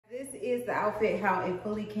is the outfit, how it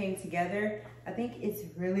fully came together. I think it's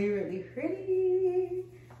really, really pretty.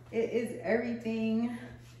 It is everything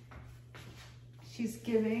she's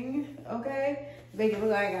giving, okay? Make it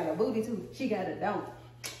look like I got a booty too. She got a don't.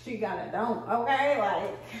 She got a don't, okay?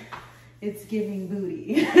 Like, it's giving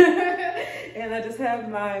booty. And I just have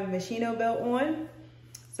my Machino belt on.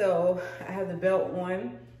 So I have the belt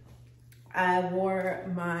on. I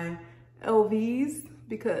wore my LVs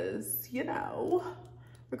because, you know,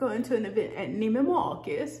 we're going to an event at Neiman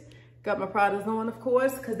Marcus. Got my Pradas on, of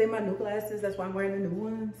course, because they're my new glasses. That's why I'm wearing the new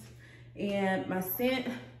ones. And my scent,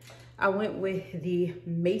 I went with the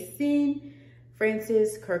Mason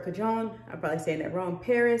Francis Curcajon. I'm probably saying that wrong,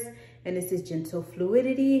 Paris. And this is Gentle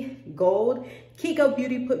Fluidity Gold. Kiko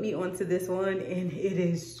Beauty put me onto this one, and it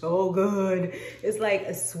is so good. It's like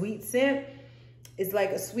a sweet scent. It's like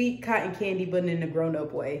a sweet cotton candy, but in a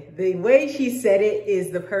grown-up way. The way she said it is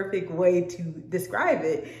the perfect way to describe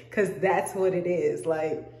it, because that's what it is.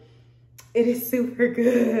 Like, it is super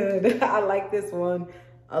good. I like this one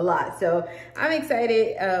a lot. So I'm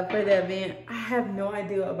excited for the event. I have no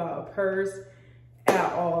idea about a purse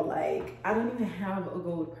at all. Like, I don't even have a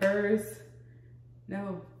gold purse.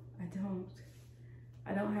 No, I don't.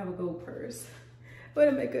 I don't have a gold purse. What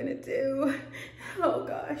am I gonna do? Oh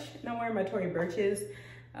gosh. And I'm wearing my Tory Burches.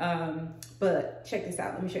 But check this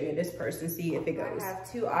out. Let me show you this purse and see if it goes. I have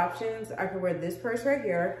two options. I can wear this purse right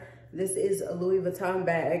here. This is a Louis Vuitton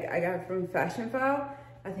bag I got from Fashion File.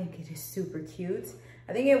 I think it is super cute.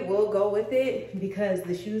 I think it will go with it because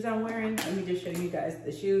the shoes I'm wearing, let me just show you guys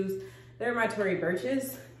the shoes. They're my Tory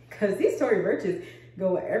Burches, because these Tory Burches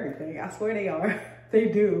go with everything. I swear they are. They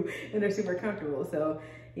do, and they're super comfortable. So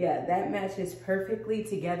yeah, that matches perfectly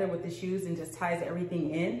together with the shoes and just ties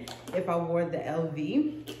everything in if I wore the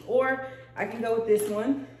LV. Or I can go with this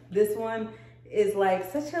one. This one is like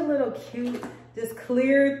such a little cute, just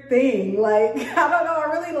clear thing. Like, I don't know, I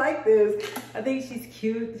really like this. I think she's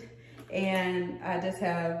cute. And I just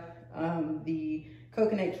have the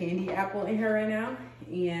coconut candy apple in her right now.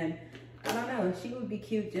 And I don't know, she would be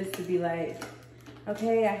cute just to be like,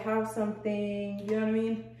 okay, I have something, you know what I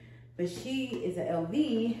mean? But she is an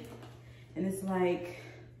LV, and it's like,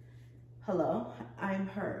 hello, I'm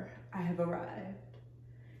her, I have arrived.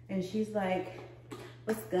 And she's like,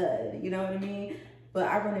 what's good, you know what I mean? But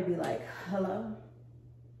I want to be like, hello,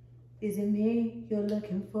 is it me you're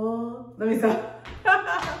looking for? Let me stop.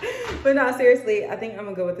 But no, seriously, I think I'm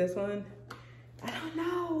gonna go with this one. I don't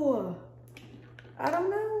know. I don't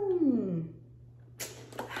know.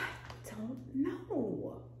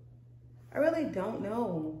 I really don't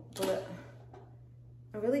know, but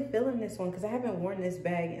I'm really feeling this one because I haven't worn this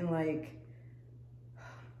bag in like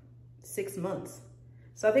 6 months.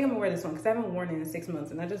 So I think I'm gonna wear this one because I haven't worn it in 6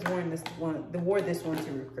 months, and I just wore this one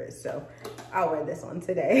to Ruth Chris. So I'll wear this one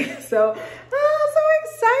today. So I'm so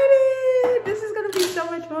excited. This is gonna be so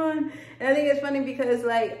much fun. And I think it's funny because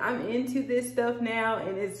like I'm into this stuff now,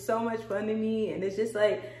 and it's so much fun to me. And it's just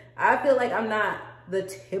like, I feel like I'm not the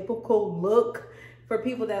typical look for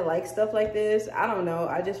people that like stuff like this. I don't know.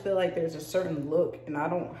 I just feel like there's a certain look, and I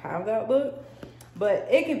don't have that look. But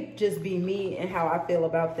it could just be me and how I feel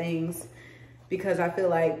about things, because I feel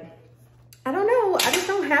like, I don't know, I just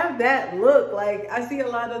don't have that look. Like, I see a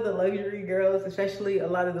lot of the luxury girls, especially a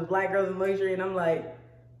lot of the black girls in luxury, and I'm like,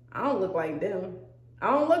 I don't look like them.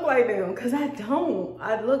 I don't look like them, because I don't.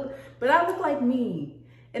 But I look like me.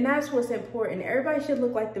 And that's what's important. Everybody should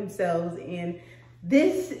look like themselves, and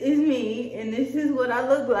this is me, and this is what I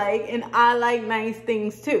look like, and I like nice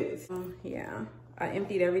things too. So, yeah, I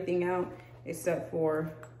emptied everything out except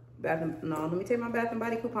for let me take my Bath and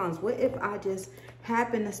Body coupons. What if I just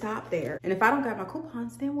happen to stop there? And if I don't got my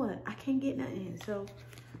coupons, then what? I can't get nothing. So,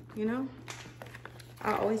 you know,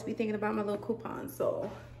 I'll always be thinking about my little coupons.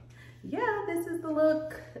 So, yeah, this is the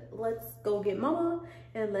look. Let's go get mama,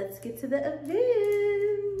 and let's get to the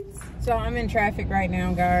event. So I'm in traffic right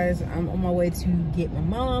now, guys. I'm on my way to get my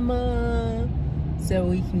mama so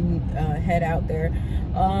we can head out there.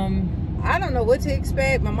 I don't know what to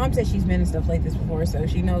expect. My mom said she's been in stuff like this before, so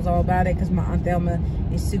she knows all about it, because my Aunt Thelma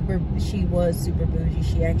is she was super bougie.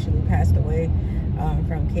 She actually passed away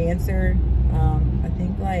from cancer, I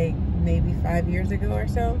think like maybe 5 years ago or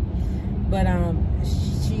so. But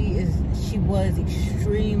she was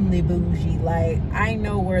extremely bougie. Like, I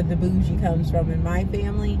know where the bougie comes from in my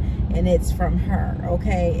family, and it's from her,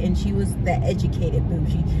 okay? And she was the educated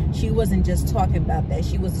bougie. She wasn't just talking about that.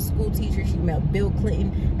 She was a school teacher. She met Bill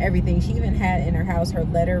Clinton, everything. She even had in her house her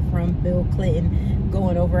letter from Bill Clinton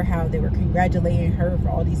going over how they were congratulating her for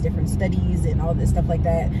all these different studies and all this stuff like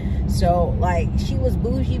that. So, like, she was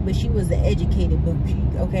bougie, but she was the educated bougie,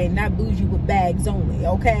 okay? Not bougie with bags only,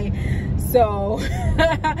 okay? So,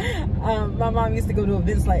 my mom used to go to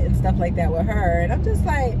events like and stuff like that with her, and I'm just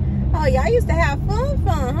like, oh, y'all used to have fun,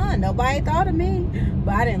 huh? Nobody thought of me.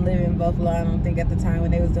 But I didn't live in Buffalo, I don't think, at the time when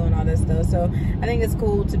they was doing all this stuff. So I think it's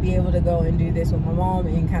cool to be able to go and do this with my mom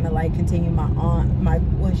and kind of like continue my aunt,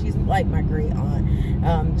 well, she's like my great aunt,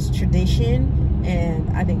 tradition. And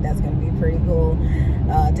I think that's going to be pretty cool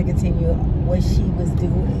to continue what she was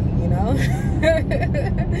doing, you know?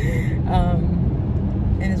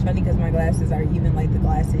 And it's funny because my glasses are even like the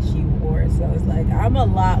glasses she wore. So it's like, I'm a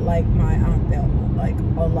lot like my Aunt Thelma. Like,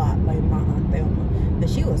 a lot like my Aunt Thelma. But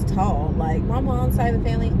she was tall. Like, my mom's side of the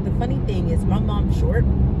family, the funny thing is my mom's short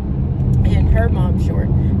and her mom's short.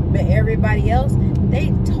 But everybody else,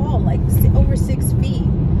 they tall, like over 6 feet.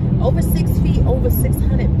 Over 6 feet, over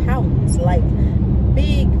 600 pounds. Like,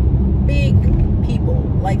 big people.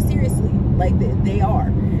 Like, seriously. Like, they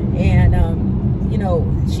are. And, you know,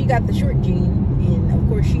 she got the short gene. And of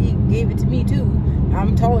course she gave it to me too.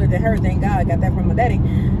 I'm taller than her, thank God. I got that from my daddy.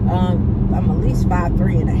 I'm at least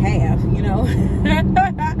 5'3½", you know.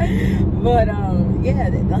 But yeah,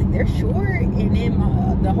 like, they're short, and then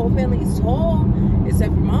the whole family is tall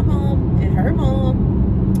except for my mom and her mom.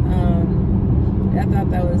 I thought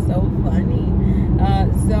that was so funny.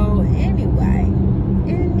 So anyway,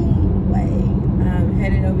 I'm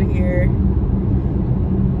headed over here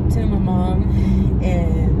to my mom,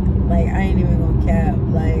 and like, I ain't even gonna cap,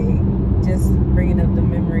 like, just bringing up the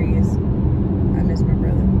memories. I miss my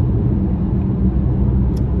brother.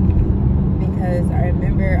 Because I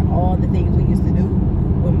remember all the things we used to do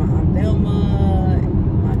with my Aunt Thelma,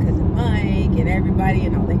 my cousin Mike, and everybody,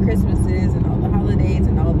 and all the Christmases, and all the holidays,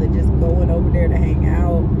 and all the just going over there to hang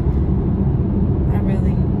out. I miss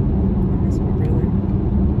my brother.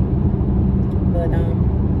 But,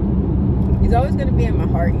 he's always gonna be in my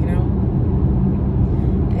heart, you know?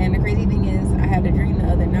 And the crazy thing is, I had a dream the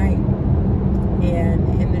other night,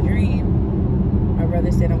 and in the dream, my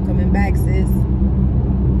brother said, "I'm coming back, sis.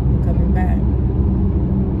 I'm coming back."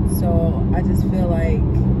 So I just feel like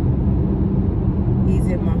he's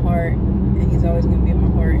in my heart, and he's always going to be in my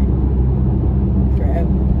heart forever.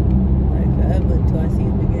 Like, forever until I see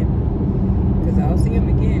him again. Because I'll see him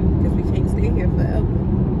again, because we can't stay here forever,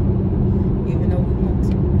 even though we want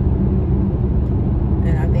to.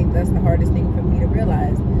 And I think that's the hardest thing for me to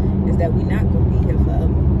realize, is that we're not going to be here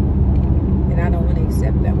forever. And I don't want to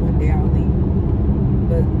accept that one day I'll leave.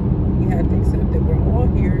 But you have to accept that we're all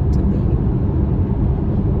here to leave.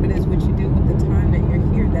 But it's what you do with the time that you're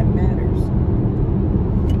here that matters.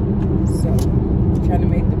 So, I'm trying to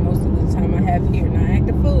make the most of the time I have here. Not act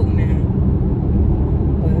a fool now,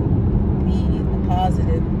 but be a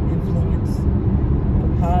positive influence.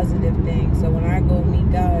 Positive thing. So when I go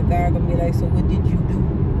meet God, God gonna be like, "So what did you do?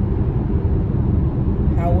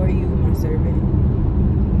 How were you, my servant?"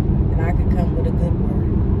 And I could come with a good word.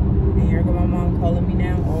 And here go my mom calling me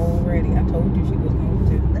now already. I told you she was going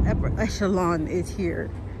to. The upper echelon is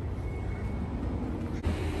here.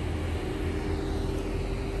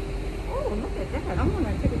 Oh, look at that. I'm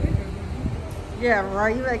gonna take a picture. Yeah,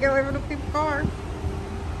 right. You better get away from the people's car.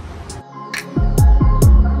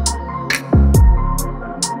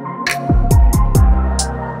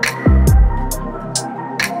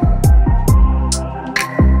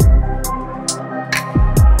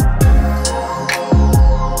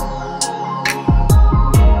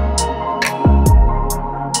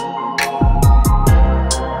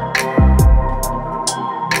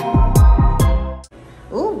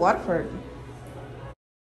 Watford.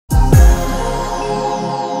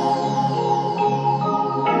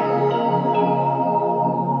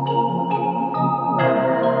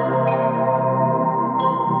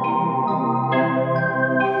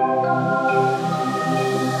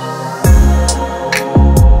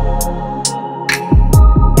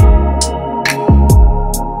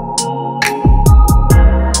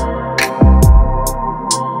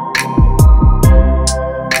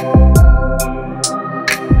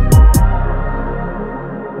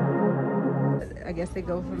 I guess they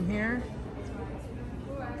go from here.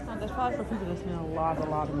 Oh, that's probably for people that spend a lot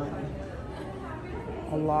of money.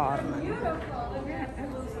 A lot of money.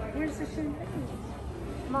 Where's the champagne?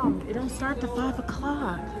 Mom, it don't start till 5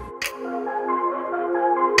 o'clock.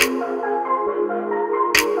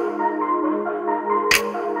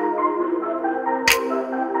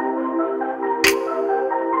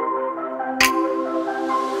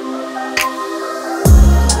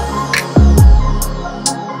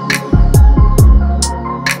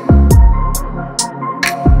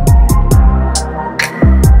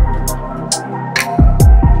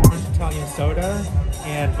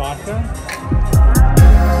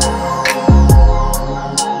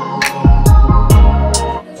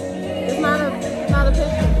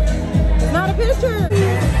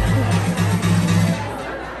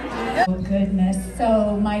 goodness.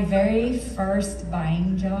 So my very first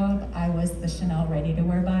buying job, I was the Chanel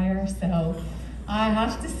ready-to-wear buyer. So I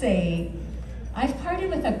have to say, I've parted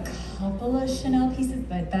with a couple of Chanel pieces,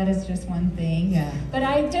 but that is just one thing. Yeah. But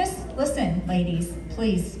I just, listen, ladies,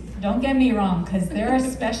 please, don't get me wrong, because there are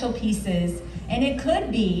special pieces, and it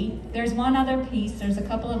could be, there's one other piece, there's a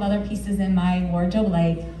couple of other pieces in my wardrobe,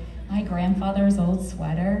 like my grandfather's old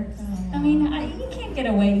sweater. I mean, you can't get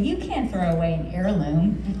away, you can't throw away an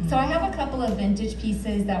heirloom. Mm-hmm. So I have a couple of vintage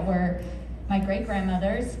pieces that were my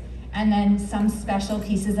great-grandmother's, and then some special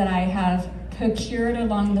pieces that I have procured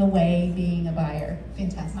along the way being a buyer.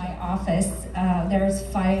 Fantastic. My office, there's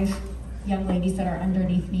 5 young ladies that are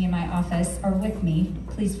underneath me in my office, or with me,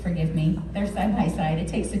 please forgive me. They're side by side, it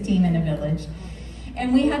takes a team and a village.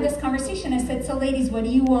 And we had this conversation. I said, so ladies, what do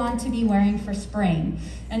you want to be wearing for spring?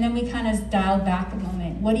 And then we kind of dialed back a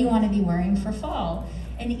moment. What do you want to be wearing for fall?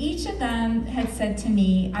 And each of them had said to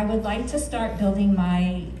me, I would like to start building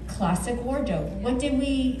my classic wardrobe. What did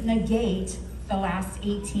we negate the last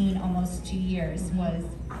 18, almost 2 years was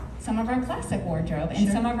some of our classic wardrobe and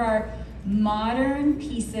some of our modern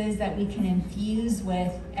pieces that we can infuse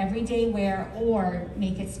with everyday wear or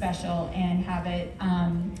make it special and have it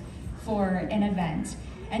for an event.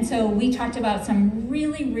 And so we talked about some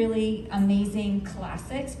really, really amazing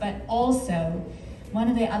classics, but also one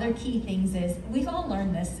of the other key things is, we've all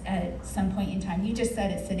learned this at some point in time. You just said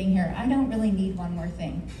it sitting here, I don't really need one more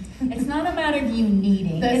thing. It's not a matter of you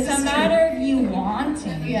needing, it's a matter of you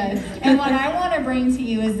wanting. Yes. And what I want to bring to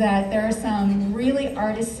you is that there are some really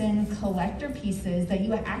artisan collector pieces that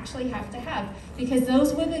you actually have to have, because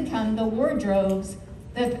those will become the wardrobes,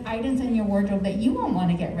 the items in your wardrobe that you won't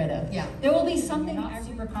want to get rid of. Yeah. There will be something not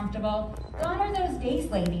super comfortable. Gone are those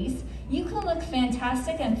days, ladies. You can look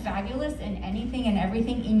fantastic and fabulous in anything and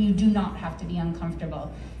everything, and you do not have to be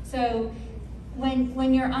uncomfortable. So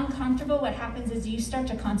when you're uncomfortable, what happens is you start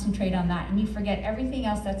to concentrate on that and you forget everything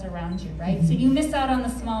else that's around you, right? So you miss out on the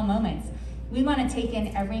small moments. We want to take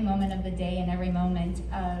in every moment of the day and every moment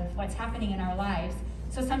of what's happening in our lives.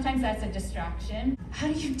 So sometimes that's a distraction. How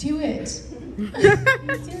do you do it? You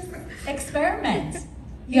just experiment.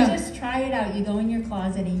 You just try it out. You go in your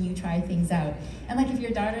closet and you try things out. And like if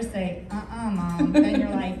your daughters say, mom, then you're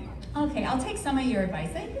like, okay, I'll take some of your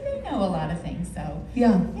advice. They know a lot of things, so.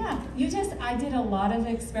 Yeah. I did a lot of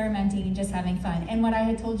experimenting and just having fun. And what I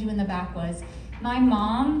had told you in the back was, my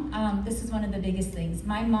mom, this is one of the biggest things.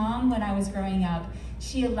 My mom, when I was growing up,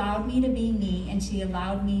 she allowed me to be me, and she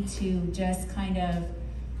allowed me to just kind of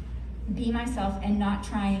be myself and not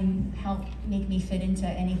try and help make me fit into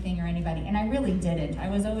anything or anybody. And I really didn't. I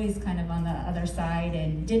was always kind of on the other side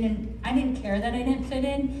and I didn't care that I didn't fit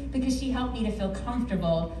in, because she helped me to feel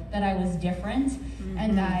comfortable that I was different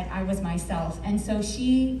and that I was myself. And so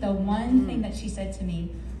the one thing that she said to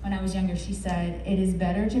me when I was younger, she said, it is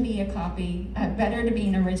better to be a copy, better to be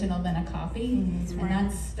an original than a copy. And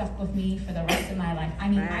that stuck with me for the rest of my life. I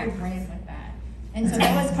mean, I ran with that. And so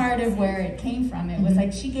that was part of where it came from. It was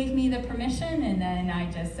like she gave me the permission, and then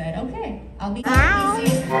I just said, okay, I'll be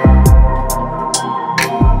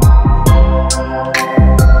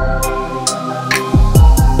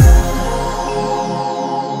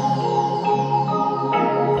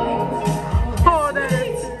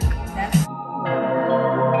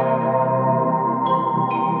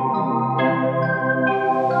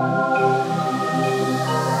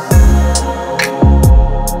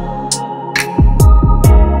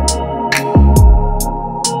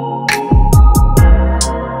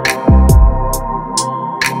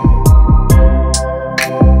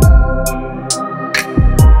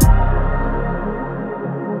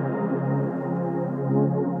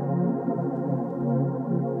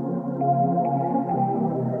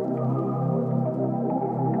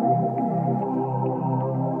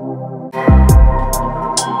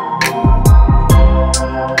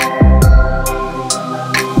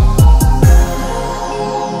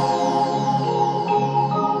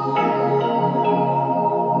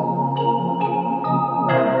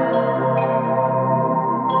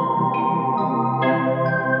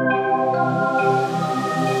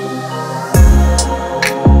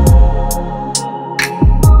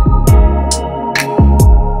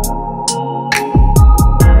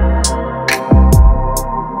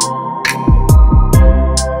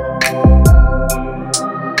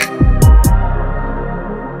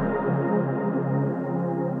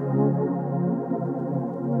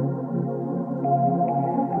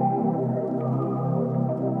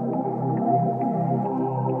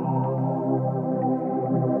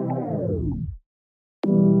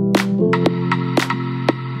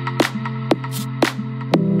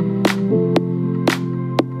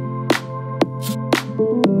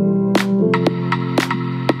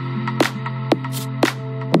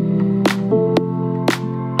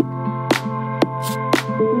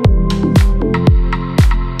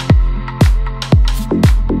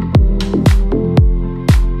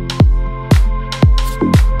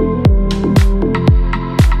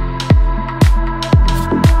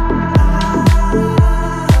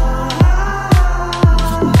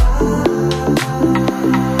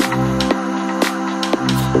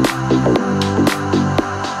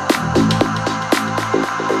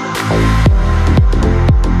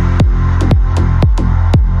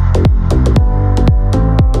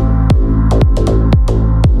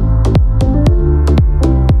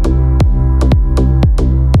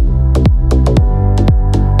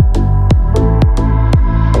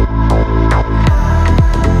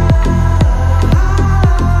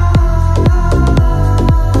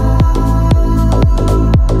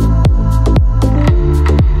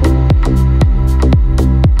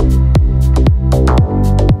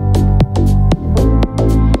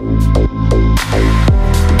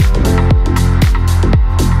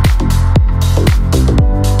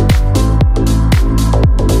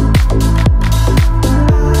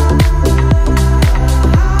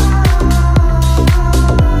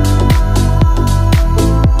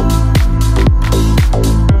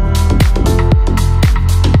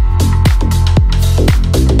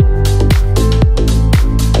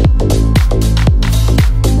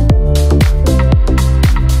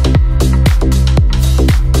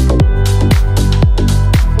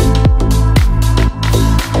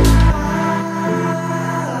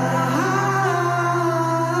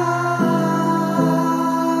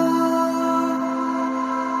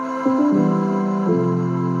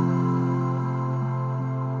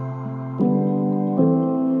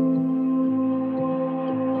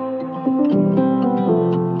you.